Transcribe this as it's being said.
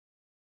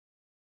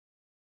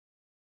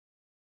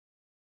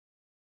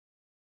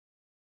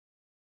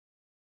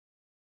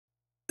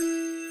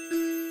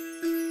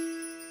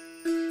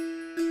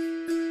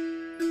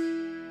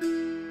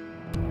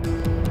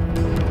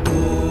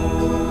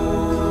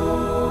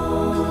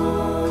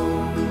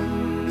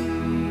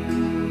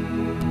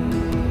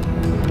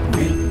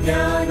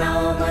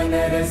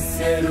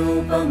तस्य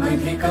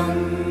रूपमधिकम्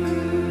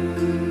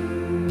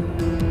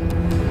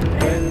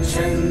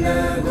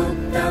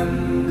प्रच्छन्नगुप्तं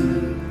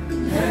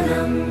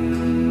धनम्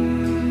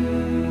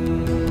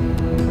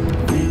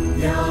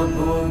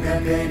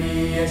विद्याभोगकरी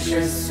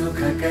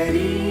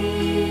यशस्सुखकरी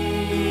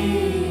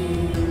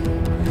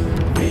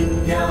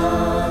विद्या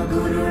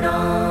गुरुणा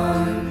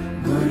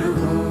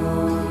गुरुः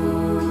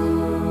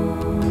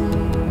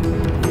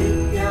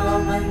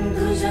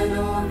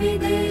विद्याबन्धुजनो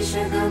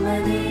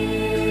विदेशगमने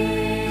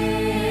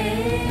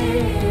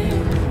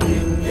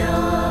विद्या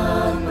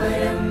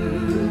परं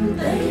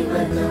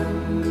दैवतम्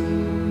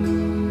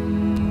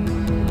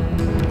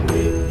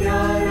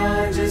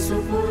विद्याराजसु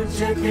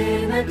पूज्यते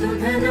न तु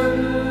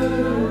धनम्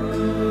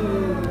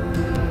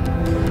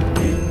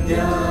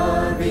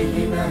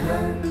विद्याविहीनः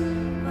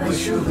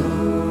पशुः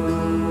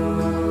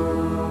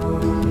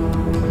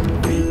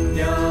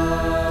विद्या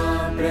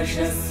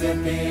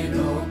प्रशस्यते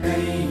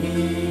लोकैः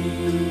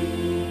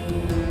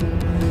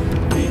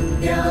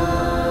विद्या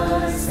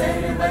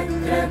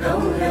सर्वत्र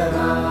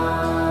गौरवा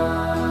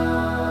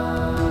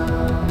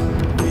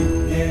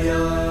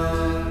विद्यया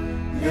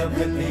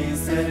लभते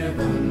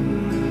सर्वम्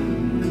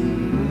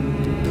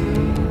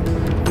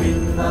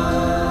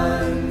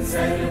विद्वान्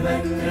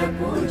सर्वत्र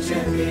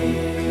पूज्यते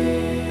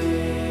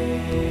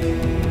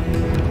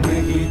न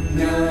हि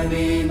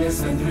ज्ञानेन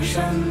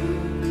सदृशं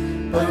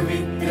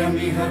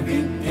पवित्रमिह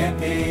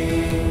विद्यते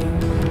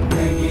न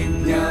हि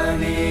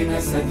ज्ञानेन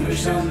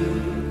सदृशं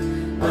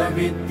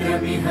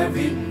पवित्रमिह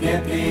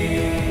विद्यते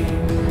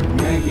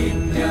न हि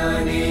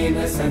ज्ञानेन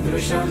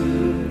सदृशं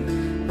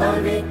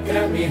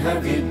पवित्रमिह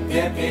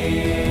विद्यते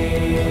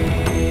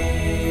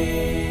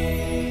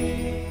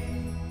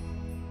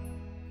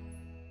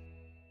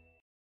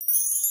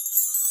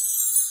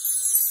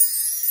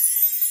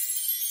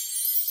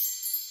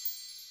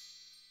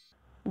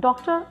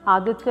Dr.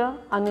 Aditya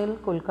Anil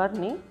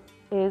Kulkarni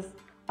is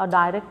a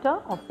Director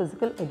of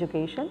Physical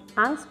Education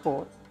and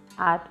Sports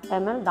at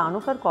M.L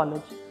Dahanukar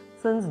College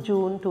since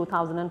June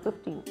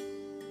 2015.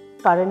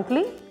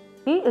 Currently,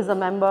 he is a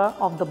member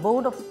of the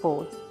Board of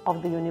Sports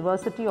of the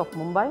University of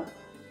Mumbai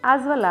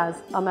as well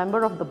as a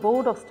member of the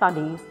Board of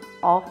Studies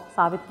of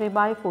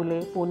Savitribai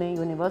Phule Pune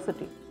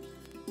University.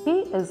 He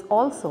is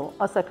also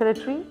a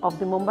Secretary of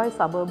the Mumbai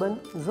Suburban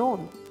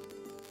Zone.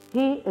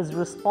 He is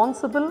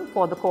responsible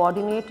for the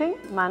coordinating,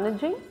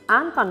 managing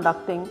and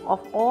conducting of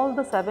all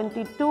the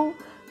 72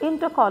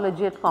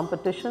 inter-collegiate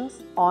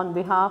competitions on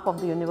behalf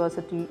of the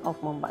University of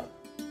Mumbai.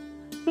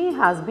 He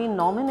has been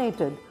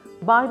nominated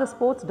by the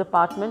Sports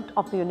Department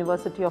of the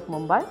University of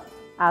Mumbai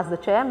as the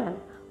Chairman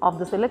of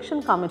the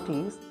selection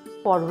committees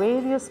for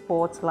various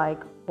sports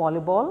like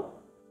volleyball,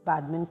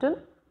 badminton,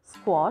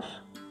 squash,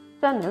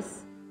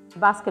 tennis,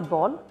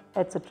 basketball,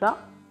 etc.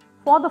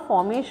 for the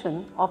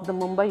formation of the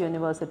Mumbai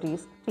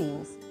University's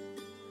teams.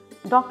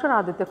 Dr.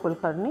 Aditya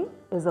Kulkarni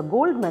is a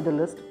gold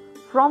medalist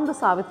from the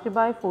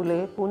Savitribai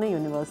Phule Pune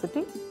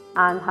University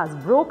and has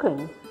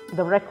broken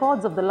the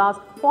records of the last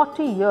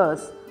 40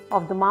 years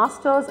of the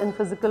Masters in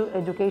Physical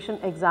Education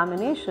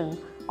examination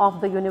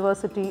of the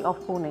University of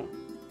Pune.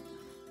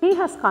 He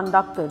has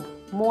conducted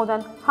more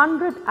than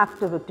 100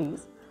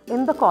 activities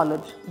in the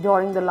college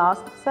during the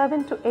last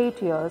 7 to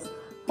 8 years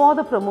for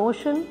the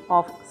promotion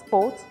of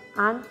sports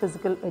and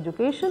physical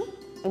education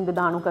in the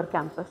Dahanukar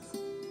campus.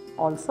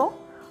 Also,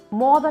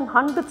 more than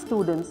 100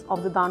 students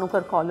of the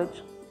Dahanukar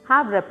College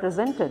have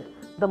represented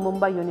the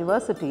Mumbai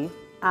University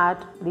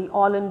at the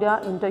All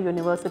India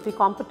Inter-University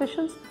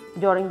competitions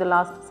during the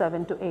last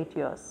 7 to 8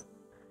 years.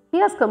 He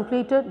has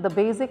completed the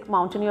basic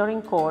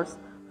mountaineering course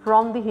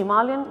from the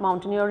Himalayan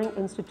Mountaineering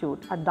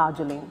Institute at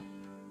Darjeeling.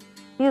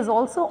 He has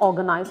also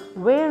organized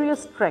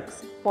various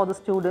treks for the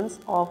students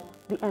of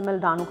the M.L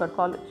Dahanukar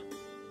College.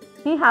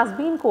 He has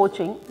been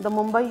coaching the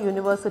Mumbai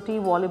University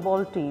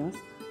volleyball teams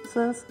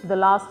since the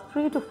last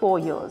 3 to 4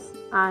 years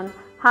and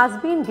has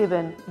been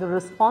given the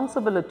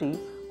responsibility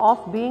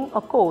of being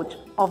a coach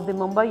of the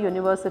Mumbai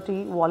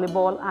University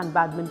volleyball and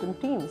badminton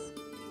teams.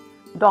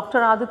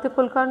 Dr. Aditya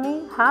Kulkarni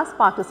has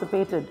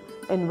participated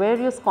in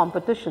various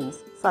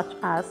competitions such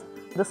as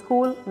the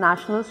School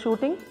National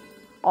Shooting,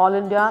 All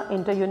India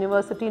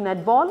Inter-University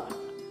Netball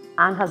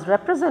and has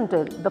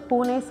represented the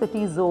Pune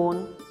City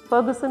Zone,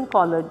 Ferguson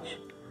College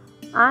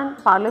and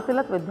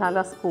Parle-Tilak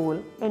Vidyalaya School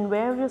in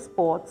various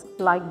sports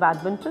like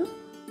badminton,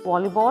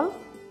 volleyball,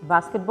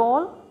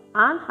 basketball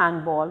and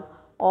handball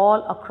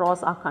all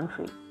across our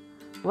country.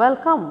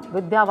 Welcome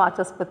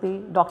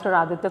Vidyavachaspati Dr.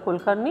 Aditya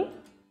Kulkarni.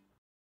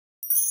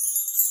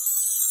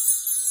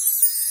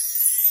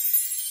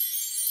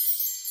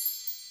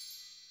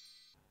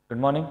 Good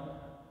morning,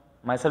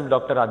 myself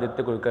Dr.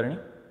 Aditya Kulkarni,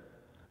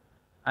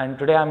 and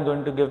today I am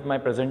going to give my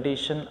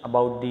presentation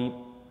about the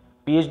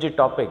PhD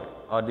topic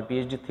or the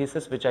PhD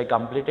thesis which I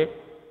completed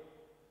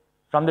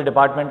from the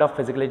Department of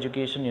Physical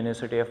Education,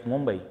 University of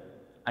Mumbai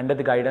under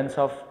the guidance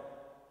of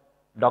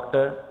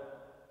Dr.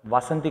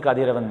 Vasanti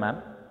Kadiravan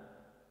ma'am.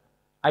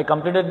 I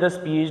completed this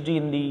PhD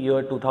in the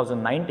year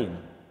 2019,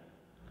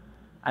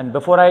 and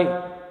before I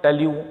tell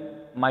you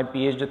my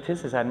PhD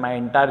thesis and my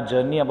entire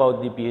journey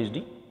about the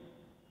PhD,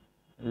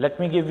 let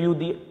me give you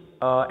the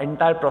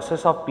entire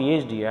process of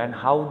PhD and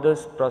how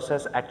this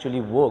process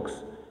actually works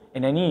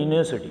in any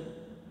university.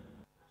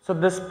 So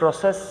this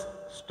process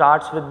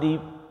starts with the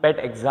PET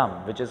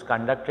exam, which is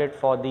conducted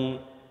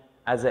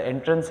as an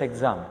entrance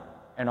exam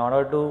in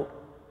order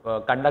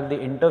to conduct the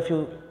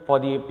interview for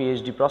the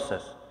PhD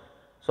process.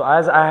 So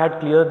as I had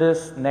cleared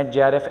this NET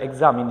JRF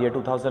exam in the year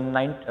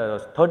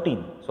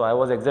 2013, so I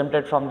was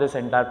exempted from this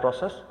entire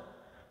process.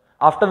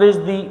 After which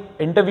the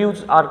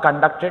interviews are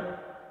conducted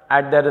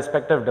at their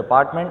respective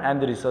department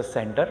and the research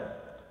center,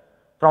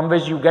 from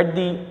which you get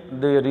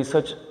the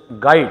research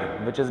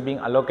guide which is being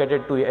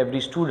allocated to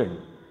every student.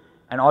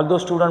 And all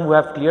those students who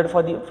have cleared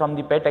from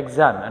the PET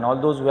exam and all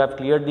those who have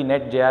cleared the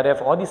NET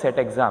JRF or the SET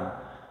exam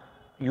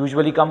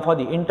usually come for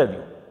the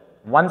interview.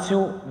 Once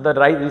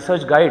the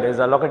research guide is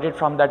allocated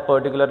from that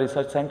particular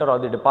research center or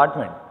the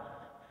department,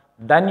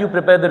 then you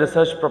prepare the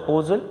research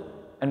proposal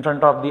in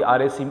front of the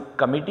RAC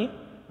committee,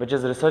 which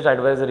is Research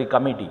Advisory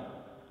Committee.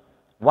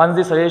 Once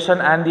the suggestion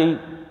and the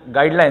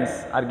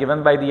guidelines are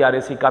given by the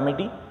RAC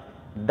committee,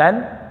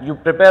 then you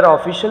prepare an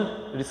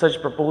official research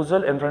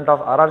proposal in front of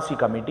RRC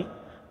committee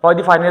for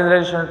the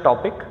finalization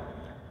topic.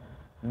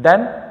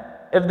 Then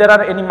if there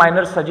are any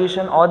minor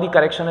suggestion or the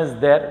correction is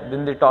there,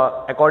 then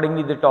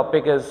accordingly the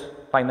topic is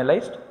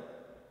finalized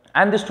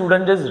and the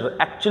student is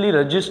actually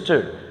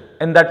registered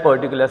in that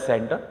particular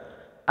center,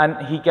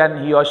 and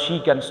he or she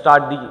can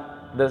start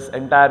this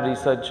entire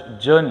research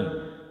journey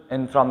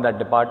from that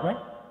department.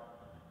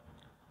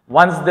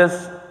 Once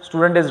this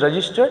student is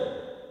registered,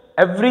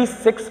 every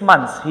 6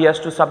 months he has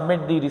to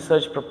submit the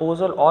research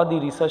proposal or the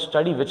research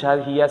study which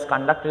he has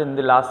conducted in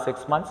the last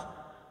 6 months,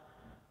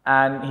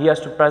 and he has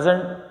to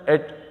present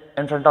it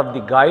in front of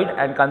the guide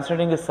and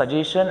considering his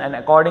suggestion, and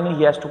accordingly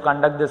he has to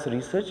conduct this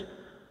research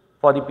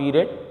for the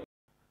period.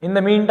 In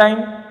the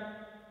meantime,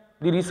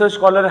 the research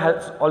scholar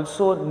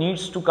also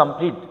needs to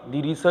complete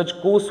the research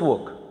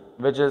coursework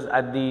which is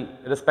at the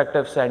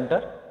respective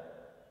center.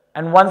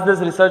 And once this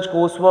research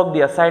coursework,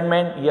 the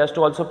assignment, he has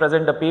to also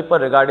present a paper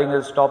regarding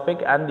his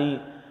topic and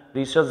the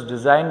research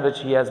design which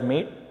he has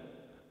made,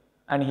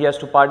 and he has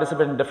to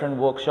participate in different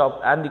workshops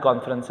and the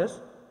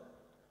conferences.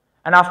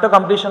 And after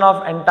completion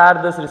of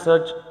entire this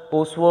research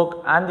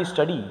coursework and the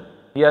study,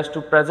 he has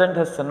to present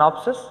his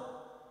synopsis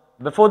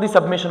before the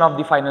submission of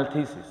the final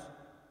thesis.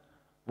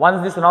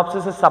 Once the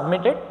synopsis is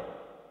submitted,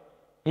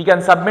 he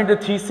can submit the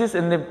thesis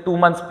in the 2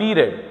 months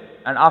period,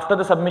 and after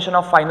the submission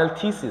of final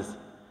thesis,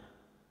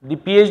 the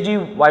PhD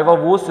viva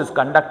voce is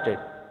conducted,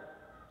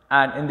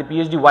 and in the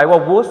PhD viva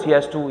voce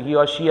he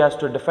or she has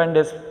to defend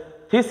his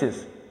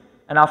thesis,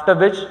 and after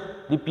which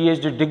the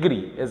PhD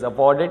degree is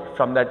awarded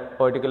from that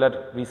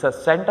particular research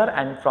center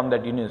and from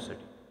that university.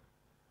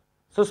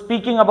 So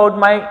speaking about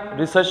my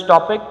research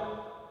topic,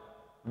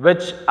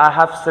 which I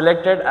have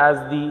selected as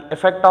the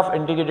effect of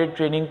integrated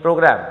training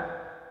program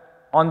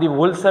on the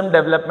wholesome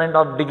development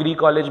of degree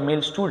college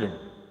male student.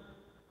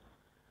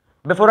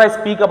 Before I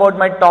speak about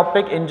my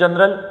topic in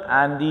general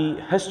and the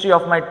history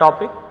of my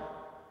topic,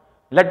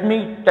 let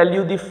me tell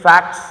you the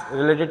facts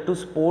related to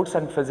sports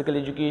and physical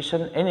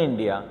education in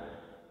India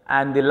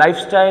and the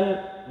lifestyle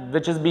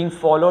which is being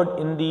followed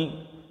in the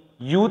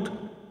youth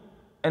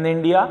in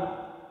India.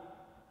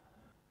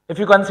 If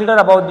you consider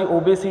about the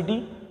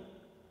obesity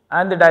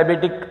and the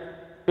diabetic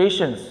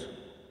patients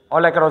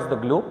all across the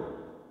globe,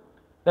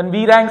 then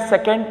we rank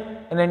second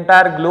in the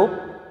entire globe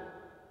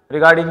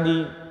regarding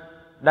the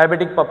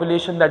diabetic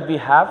population that we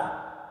have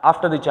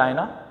after the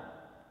China.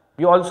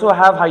 We also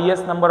have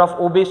highest number of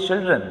obese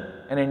children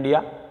in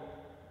India,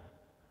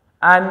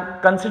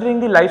 and considering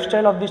the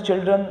lifestyle of these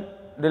children,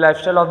 the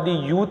lifestyle of the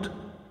youth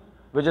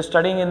which is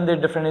studying in the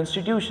different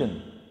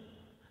institution,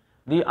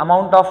 the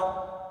amount of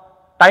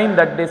time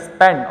that they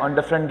spend on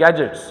different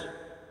gadgets,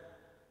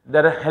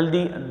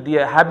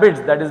 the habits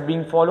that is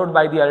being followed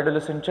by the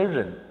adolescent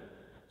children.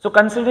 So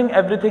considering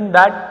everything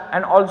that,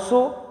 and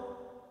also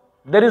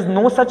there is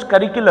no such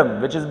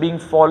curriculum which is being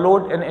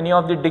followed in any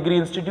of the degree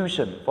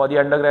institution for the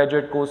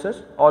undergraduate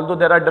courses, although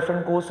there are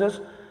different courses,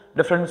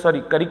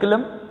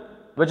 curriculum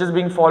which is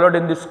being followed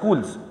in the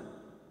schools,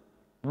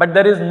 but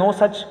there is no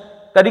such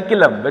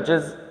curriculum which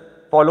is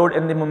followed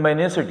in the Mumbai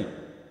University.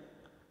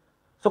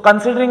 So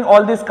considering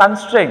all these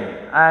constraints,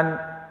 and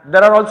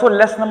there are also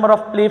less number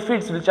of play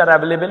fields which are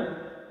available,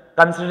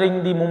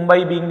 considering the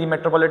Mumbai being the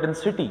metropolitan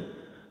city.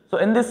 So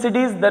in these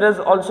cities there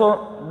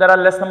are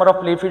less number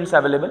of play fields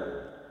available.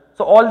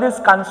 So all these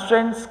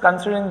constraints,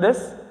 considering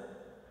this,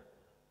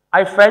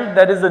 I felt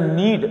there is a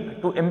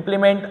need to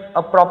implement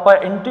a proper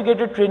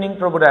integrated training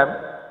program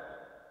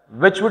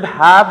which would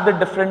have the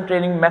different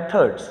training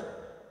methods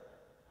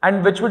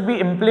and which would be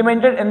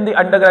implemented in the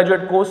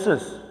undergraduate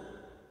courses,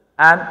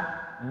 and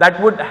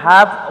that would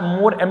have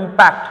more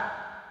impact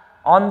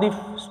on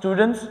the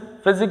students'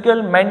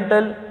 physical,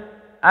 mental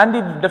and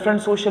the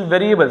different social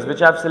variables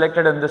which I have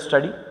selected in this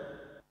study.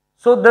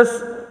 So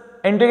this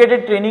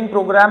integrated training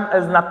program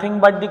is nothing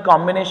but the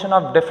combination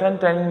of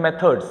different training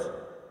methods,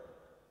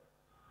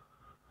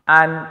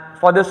 and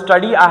for this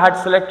study I had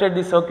selected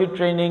the circuit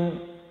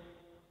training,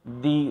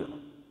 the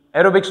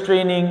aerobics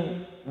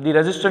training, the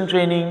resistance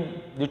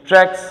training, the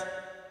treks,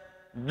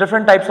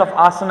 different types of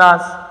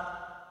asanas.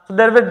 So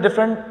there were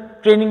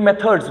different training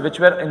methods which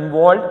were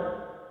involved,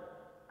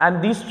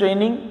 and this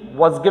training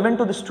was given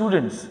to the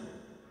students,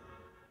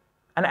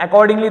 and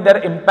accordingly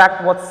their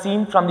impact was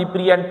seen from the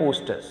pre and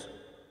post test.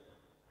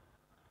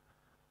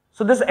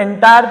 So this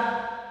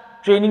entire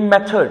training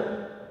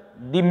method,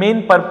 the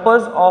main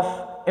purpose of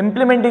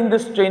implementing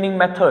this training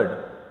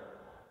method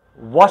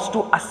was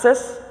to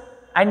assess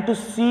and to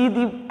see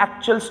the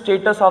actual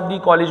status of the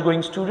college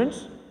going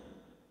students.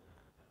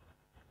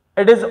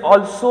 It is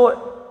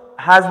also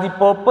has the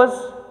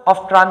purpose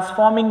of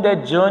transforming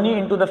their journey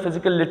into the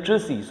physical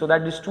literacy, so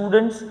that the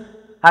students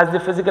has the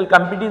physical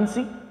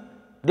competency,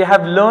 they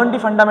have learned the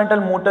fundamental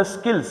motor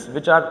skills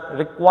which are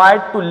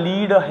required to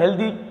lead a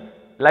healthy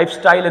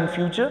lifestyle in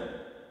future.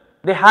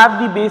 They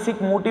have the basic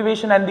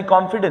motivation and the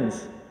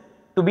confidence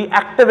to be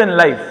active in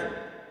life.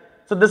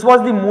 So this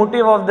was the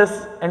motive of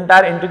this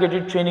entire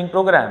integrated training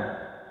program,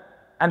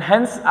 and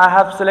hence I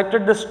have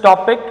selected this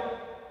topic,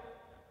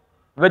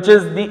 which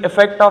is the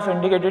effect of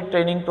integrated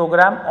training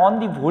program on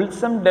the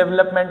wholesome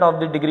development of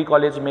the degree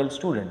college male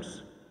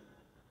students.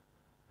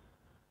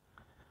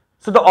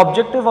 So the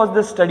objective of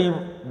this study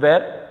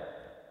were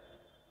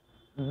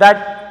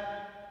that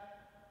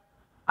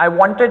I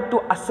wanted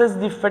to assess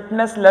the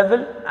fitness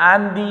level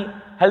and the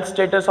health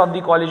status of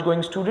the college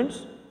going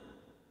students,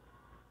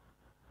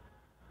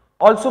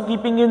 also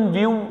keeping in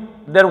view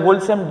their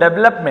wholesome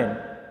development.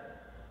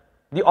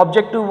 The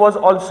objective was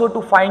also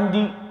to find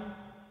the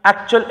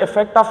actual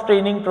effect of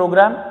training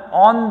program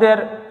on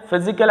their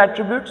physical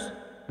attributes,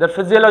 their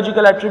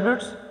physiological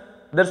attributes,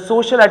 their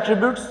social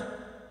attributes,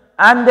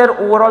 and their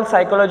overall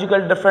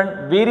psychological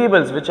different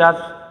variables which I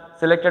have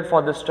selected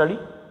for this study.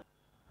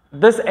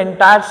 This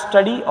entire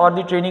study or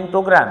the training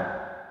program,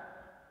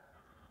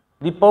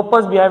 the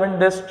purpose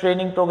behind this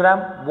training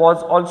program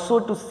was also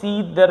to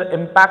see their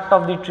impact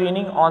of the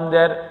training on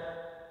their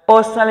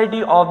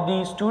personality of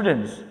the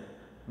students,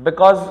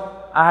 because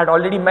I had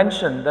already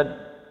mentioned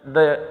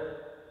that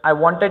I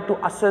wanted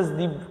to assess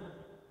the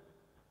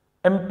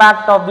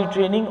impact of the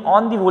training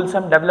on the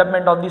wholesome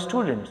development of the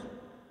students.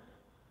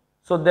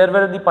 So there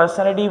were the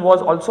personality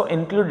was also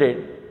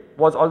included,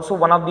 was also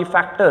one of the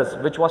factors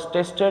which was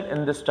tested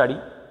in this study.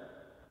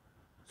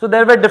 So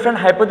there were different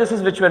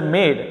hypotheses which were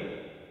made,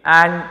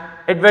 and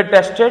it were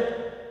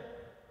tested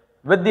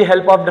with the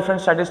help of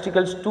different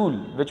statistical tools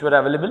which were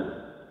available,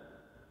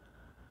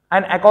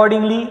 and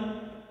accordingly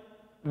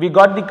we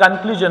got the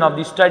conclusion of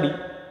the study.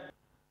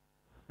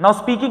 Now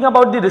speaking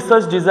about the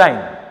research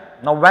design,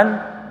 now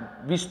when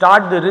we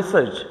start the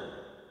research,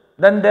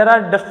 then there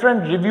are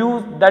different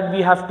reviews that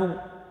we have to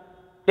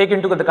take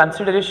into the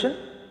consideration.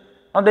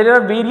 Now there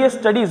are various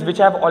studies which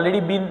have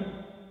already been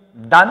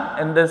done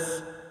in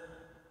this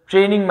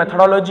training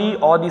methodology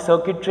or the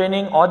circuit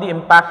training or the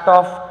impact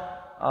of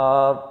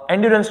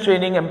endurance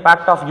training,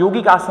 impact of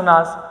yogic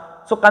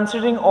asanas. So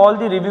considering all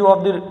the review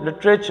of the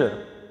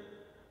literature,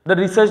 the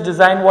research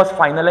design was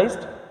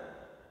finalized.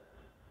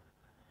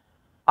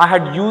 I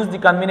had used the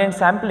convenient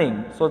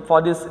sampling. So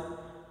for this,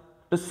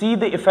 to see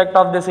the effect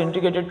of this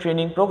integrated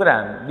training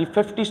program, the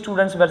 50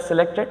 students were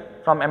selected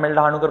from M.L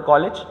Dahanukar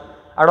College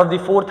out of the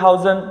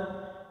 4,000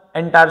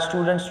 entire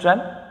student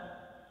strength.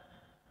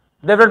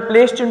 They were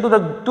placed into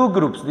the two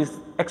groups, this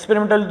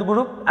experimental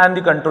group and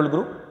the control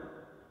group.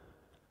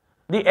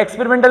 The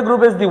experimental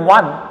group is the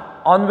one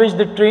on which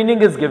the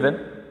training is given,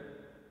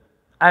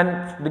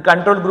 and the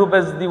control group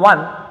is the one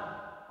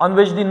on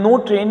which the no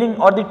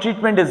training or the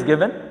treatment is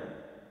given.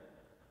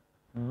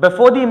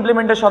 Before the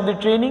implementation of the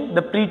training,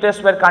 the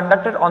pre-tests were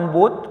conducted on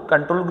both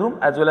control group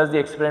as well as the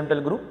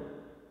experimental group.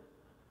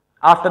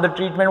 After the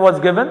treatment was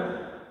given,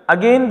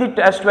 again the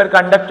tests were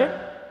conducted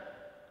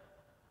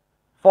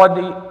for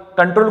the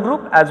control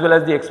group as well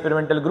as the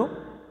experimental group,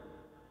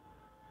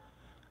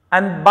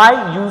 and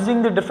by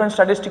using the different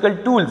statistical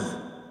tools,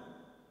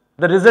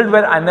 the results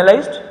were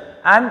analyzed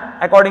and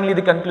accordingly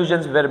the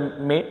conclusions were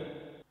made.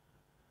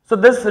 So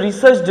this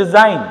research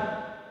design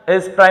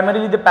is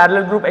primarily the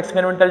parallel group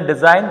experimental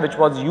design which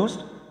was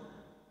used.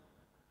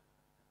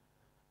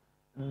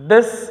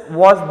 This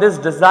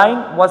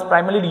design was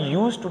primarily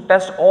used to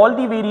test all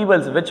the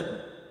variables which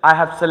I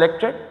have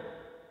selected,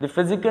 the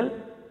physical,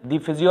 the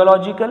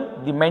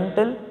physiological, the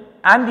mental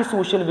and the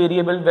social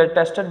variable were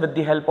tested with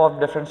the help of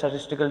different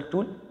statistical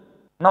tools.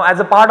 Now as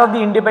a part of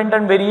the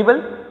independent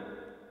variable,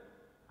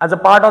 as a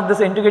part of this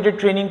integrated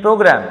training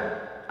program,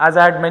 as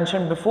I had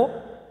mentioned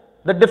before,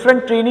 the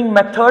different training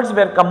methods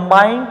were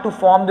combined to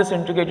form this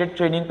integrated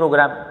training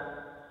program.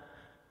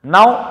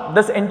 Now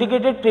this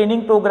integrated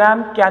training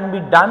program can be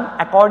done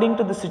according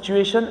to the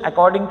situation,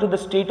 according to the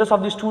status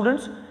of the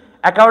students,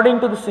 according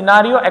to the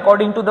scenario,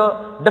 according to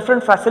the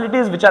different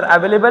facilities which are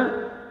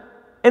available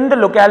in the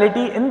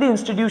locality, in the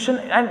institution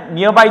and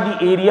nearby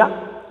the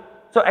area.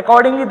 So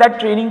accordingly that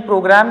training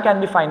program can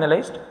be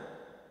finalized.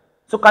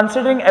 So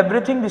considering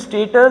everything, the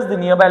status, the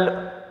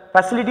nearby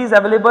facilities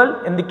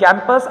available in the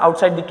campus,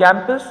 outside the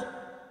campus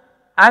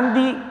and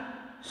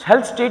the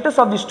health status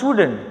of the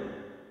student,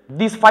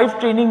 these 5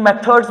 training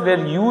methods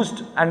were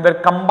used and were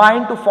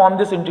combined to form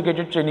this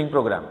integrated training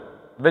program,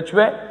 which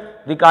were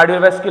the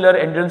cardiovascular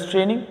endurance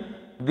training,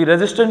 the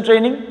resistance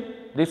training,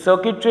 the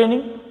circuit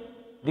training,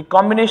 the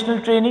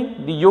combinational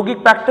training, the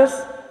yogic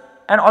practice,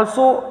 and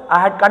also I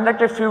had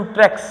conducted few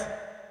treks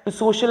to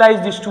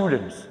socialize the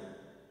students.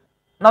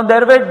 Now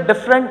there were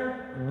different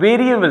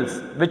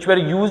variables which were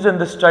used in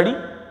the study,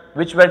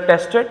 which were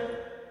tested.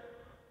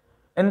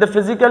 In the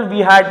physical we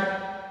had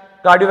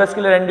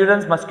cardiovascular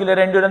endurance,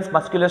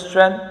 muscular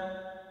strength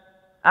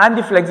and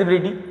the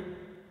flexibility.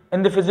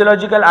 In the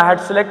physiological I had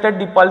selected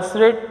the pulse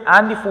rate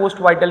and the forced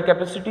vital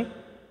capacity.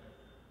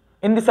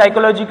 In the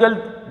psychological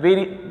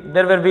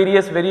there were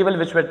various variables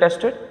which were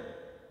tested,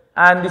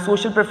 and the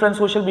social preference,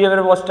 social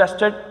behavior was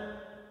tested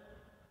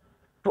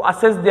to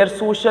assess their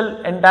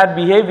social entire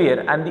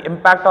behavior and the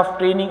impact of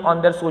training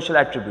on their social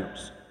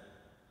attributes.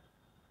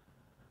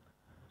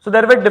 So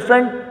there were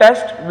different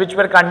tests which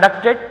were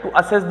conducted to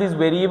assess these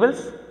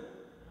variables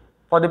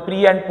for the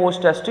pre and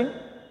post testing.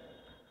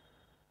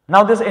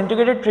 Now this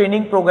integrated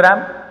training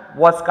program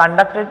was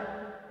conducted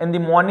in the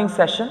morning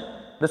session.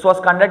 This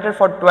was conducted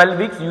for 12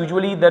 weeks.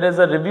 Usually there is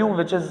a review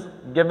which is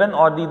given,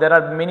 or there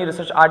are many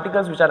research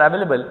articles which are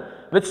available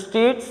which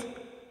states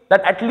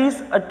that at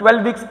least a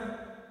 12 weeks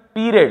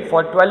period,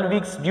 for 12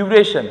 weeks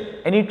duration,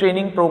 any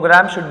training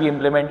program should be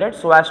implemented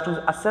so as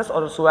to assess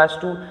or so as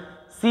to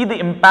see the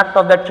impact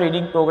of that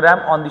training program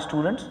on the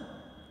students.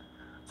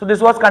 So this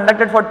was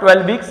conducted for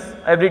 12 weeks,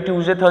 every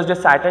Tuesday, Thursday,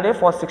 Saturday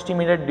for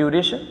 60-minute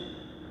duration,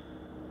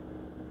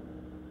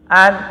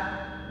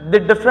 and the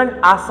different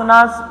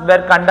asanas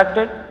were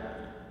conducted.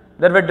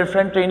 There were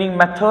different training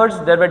methods,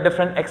 there were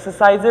different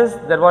exercises,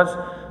 there was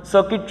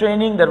circuit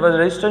training, there was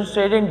resistance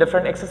training,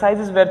 different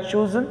exercises were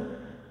chosen.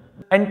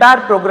 Entire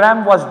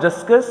program was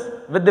discussed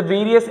with the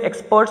various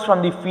experts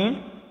from the field,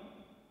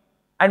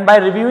 and by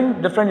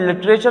reviewing different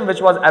literature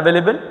which was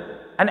available,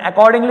 and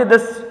accordingly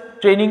this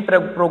training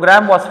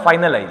program was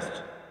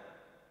finalized.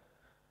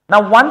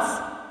 Now once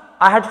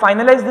I had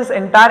finalized this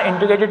entire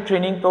integrated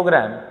training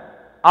program,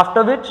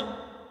 after which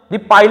the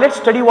pilot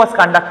study was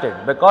conducted,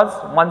 because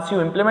once you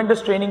implement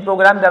this training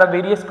program there are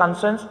various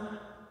concerns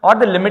or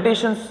the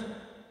limitations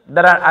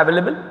that are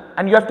available,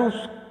 and you have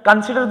to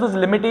consider those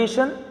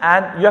limitations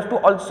and you have to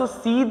also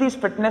see the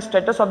fitness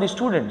status of the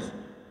students.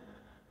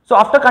 So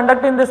after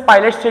conducting this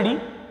pilot study,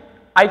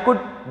 I could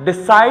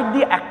decide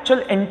the actual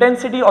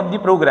intensity of the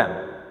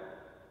program.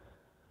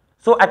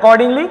 So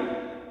accordingly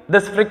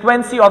this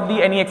frequency of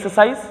the any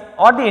exercise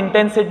or the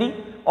intensity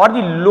or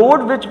the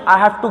load which I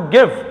have to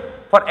give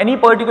for any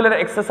particular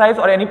exercise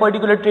or any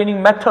particular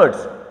training methods.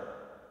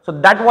 So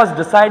that was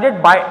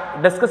decided by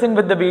discussing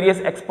with the various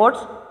experts,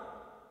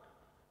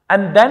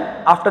 and then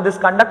after this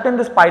conducting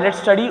this pilot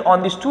study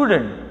on the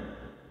student,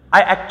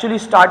 I actually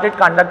started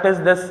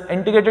conducting this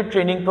integrated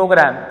training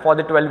program for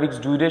the 12 weeks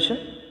duration.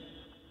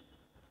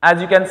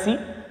 As you can see,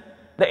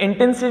 the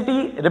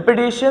intensity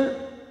repetition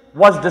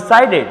was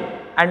decided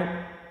and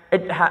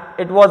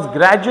it was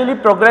gradually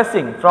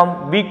progressing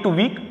from week to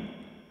week.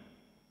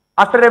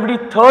 After every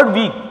 3rd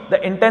week,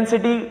 the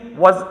intensity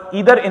was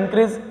either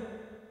increased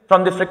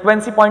from the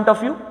frequency point of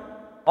view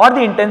or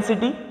the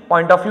intensity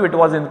point of view, it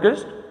was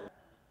increased.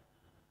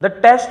 The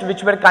tests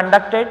which were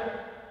conducted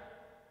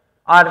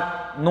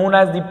are known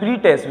as the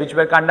pre-tests, which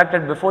were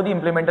conducted before the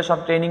implementation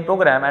of training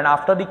program, and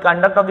after the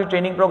conduct of the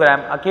training program,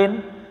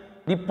 again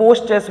the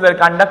post tests were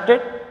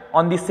conducted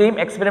on the same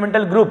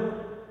experimental group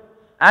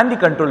and the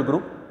control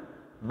group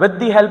with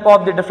the help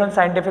of the different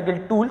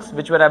scientific tools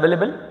which were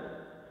available,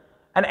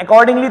 and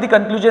accordingly the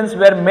conclusions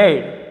were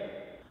made,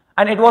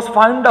 and it was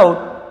found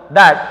out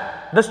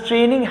that this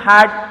training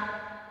had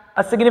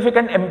a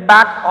significant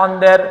impact on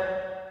their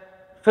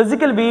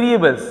physical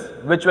variables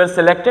which were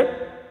selected,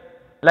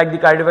 like the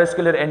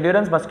cardiovascular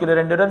endurance,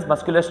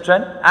 muscular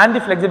strength and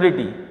the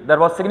flexibility. There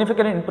was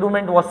significant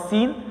improvement was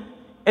seen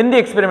in the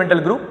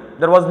experimental group.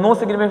 There was no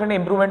significant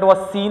improvement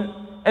was seen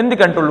in the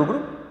control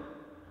group.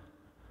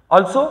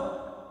 Also,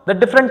 the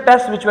different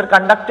tests which were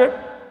conducted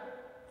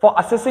for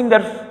assessing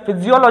their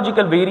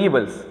physiological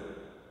variables,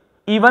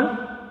 even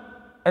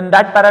in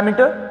that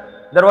parameter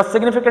there was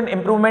significant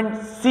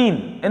improvement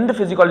seen in the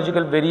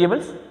physiological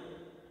variables.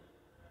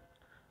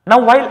 Now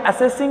while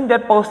assessing their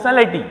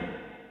personality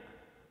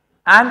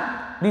and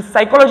the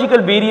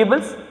psychological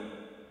variables,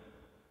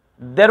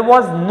 there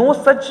was no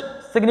such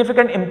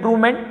significant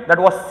improvement that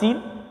was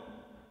seen.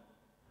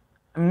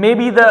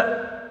 Maybe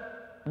the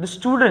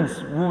students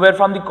who were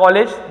from the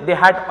college, they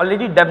had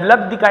already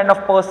developed the kind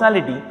of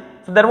personality,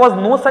 so there was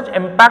no such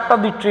impact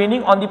of the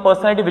training on the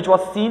personality which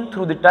was seen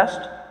through the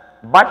test.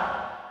 But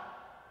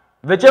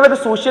whichever the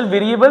social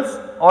variables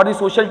or the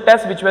social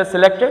tests which were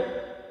selected,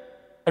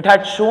 it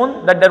had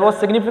shown that there was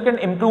significant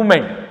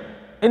improvement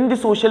in the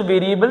social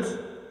variables,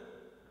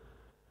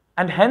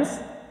 and hence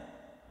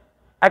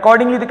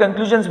accordingly the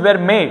conclusions were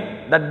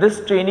made that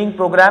this training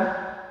program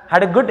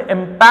had a good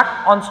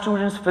impact on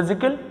students'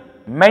 physical,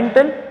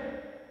 mental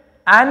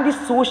and the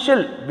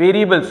social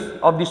variables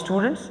of the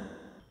students.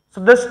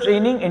 So this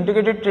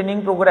integrated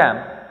training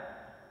program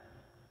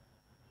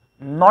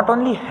not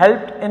only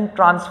helped in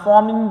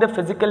transforming the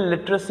physical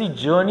literacy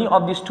journey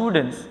of the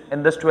students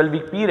in this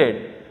 12-week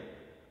period,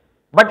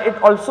 but it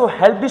also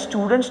helped the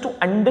students to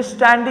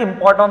understand the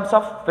importance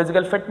of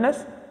physical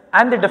fitness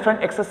and the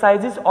different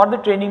exercises or the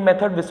training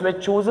method which were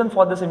chosen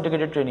for this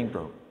integrated training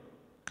program.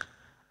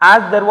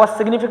 As there was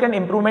significant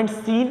improvement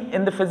seen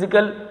in the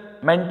physical,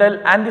 mental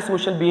and the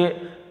social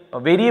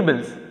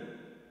variables,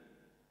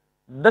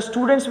 the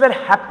students were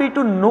happy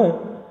to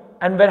know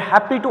and were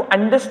happy to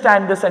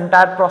understand this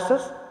entire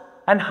process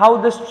and how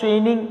this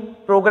training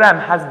program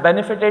has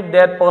benefited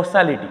their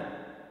personality.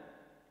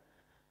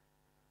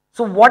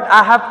 So what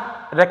I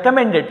have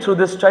recommended through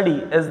this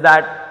study is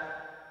that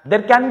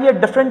there can be a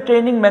different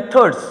training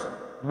methods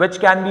which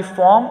can be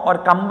formed or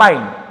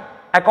combined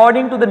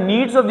according to the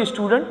needs of the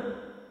student,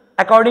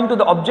 according to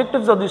the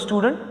objectives of the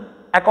student,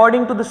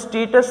 according to the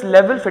status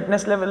level,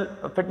 fitness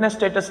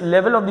status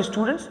level of the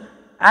students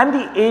and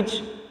the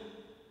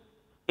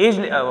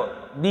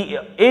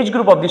age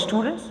group of the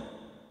students.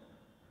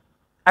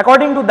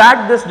 According to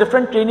that, this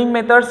different training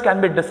methods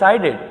can be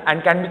decided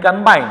and can be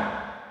combined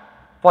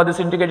for this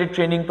integrated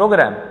training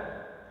program.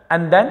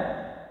 And then,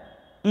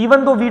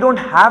 even though we don't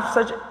have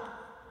such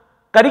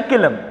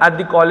curriculum at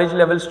the college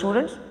level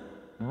students,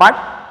 but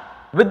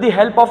with the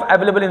help of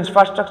available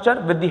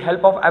infrastructure, with the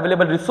help of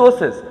available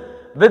resources,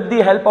 with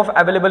the help of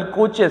available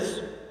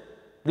coaches,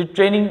 the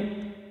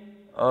training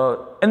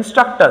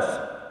instructors,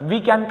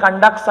 we can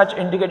conduct such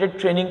integrated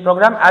training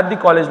program at the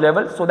college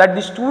level, so that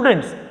the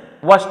students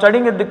who are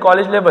studying at the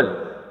college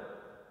level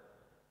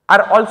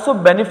are also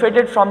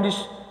benefited from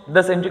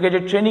this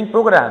integrated training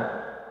program,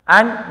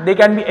 and they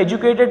can be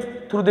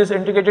educated through this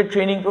integrated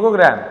training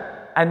program,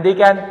 and they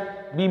can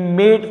be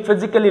made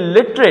physically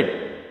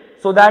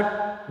literate, so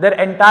that their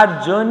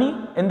entire journey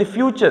in the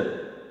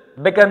future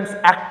becomes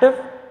active,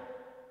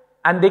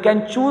 and they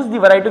can choose the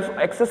variety of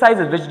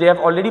exercises which they have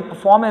already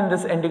performed in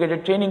this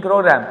integrated training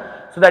program,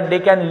 so that they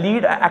can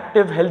lead an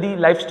active, healthy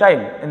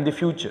lifestyle in the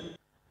future.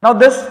 Now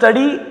this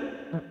study,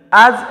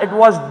 as it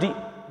was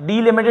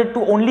delimited to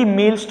only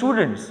male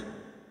students,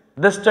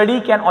 the study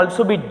can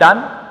also be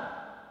done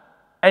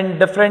in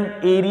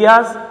different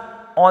areas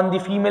on the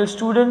female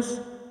students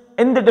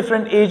in the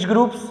different age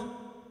groups,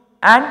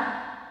 and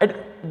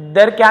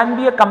there can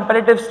be a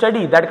comparative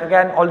study that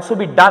can also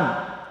be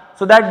done,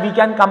 so that we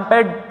can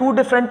compare two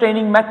different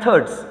training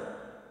methods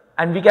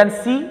and we can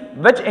see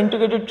which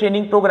integrated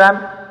training program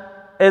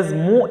is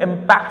more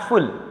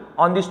impactful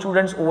on the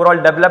students' overall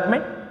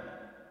development,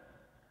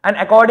 and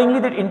accordingly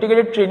the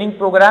integrated training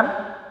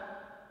program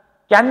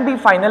can be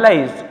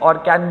finalized or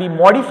can be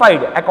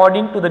modified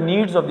according to the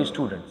needs of the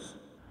students.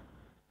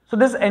 So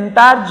this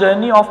entire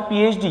journey of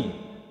PhD,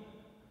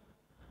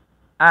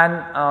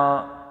 and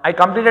I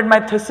completed my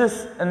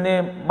thesis in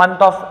the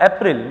month of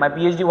April. My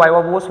PhD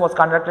Viva Voce was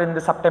conducted in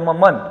the September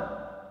month,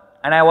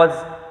 and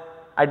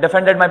I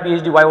defended my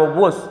PhD Viva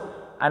Voce,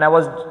 and I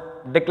was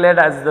declared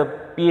as the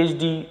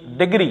PhD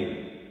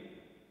degree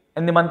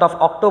in the month of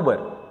October.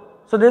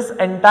 So this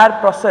entire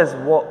process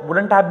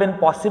wouldn't have been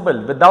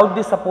possible without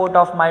the support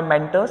of my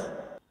mentors,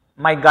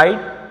 my guide,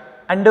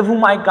 under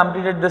whom I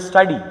completed this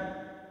study,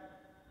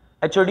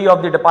 HOD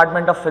of the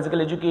Department of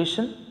Physical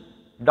Education,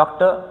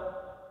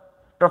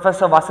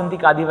 Professor Vasanti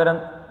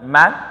Kadivaran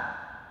ma'am.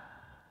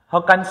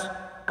 Her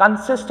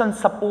consistent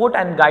support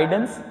and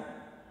guidance,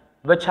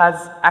 which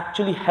has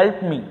actually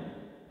helped me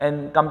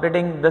in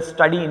completing this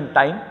study in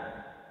time.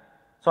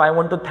 So I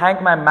want to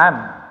thank my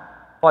ma'am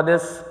for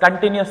this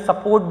continuous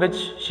support which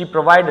she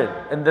provided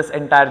in this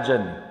entire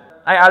journey.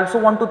 I also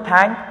want to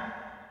thank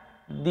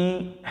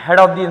the head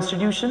of the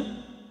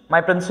institution,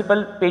 my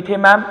principal Pethe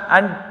ma'am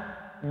and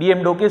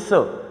DM Doke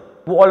sir,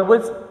 who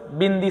always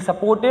been the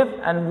supportive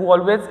and who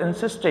always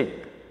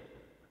insisted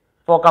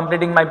for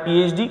completing my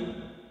PhD.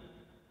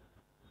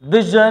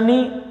 This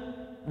journey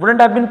wouldn't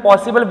have been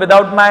possible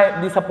without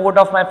the support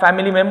of my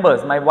family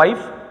members, my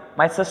wife,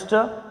 my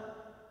sister,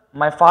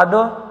 my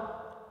father,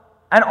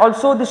 and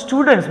also the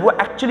students who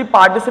actually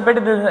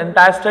participated in this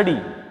entire study.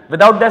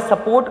 Without their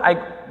support, I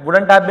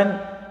wouldn't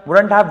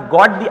have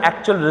got the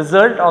actual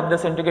result of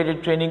this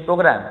integrated training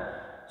program.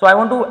 So I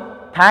want to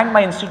thank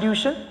my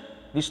institution,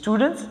 the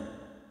students,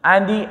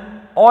 and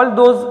all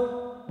those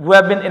who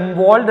have been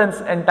involved in this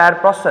entire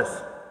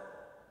process.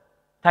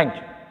 Thank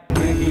you.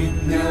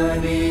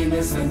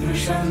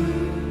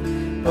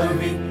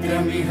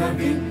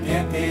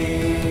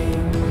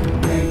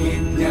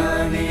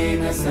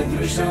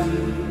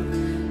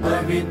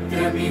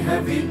 पवित्रमिह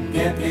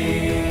विद्यते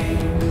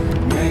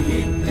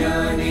नहि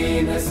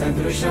ज्ञानेन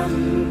सदृशं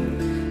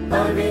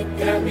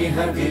पवित्रमिह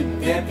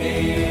विद्यते।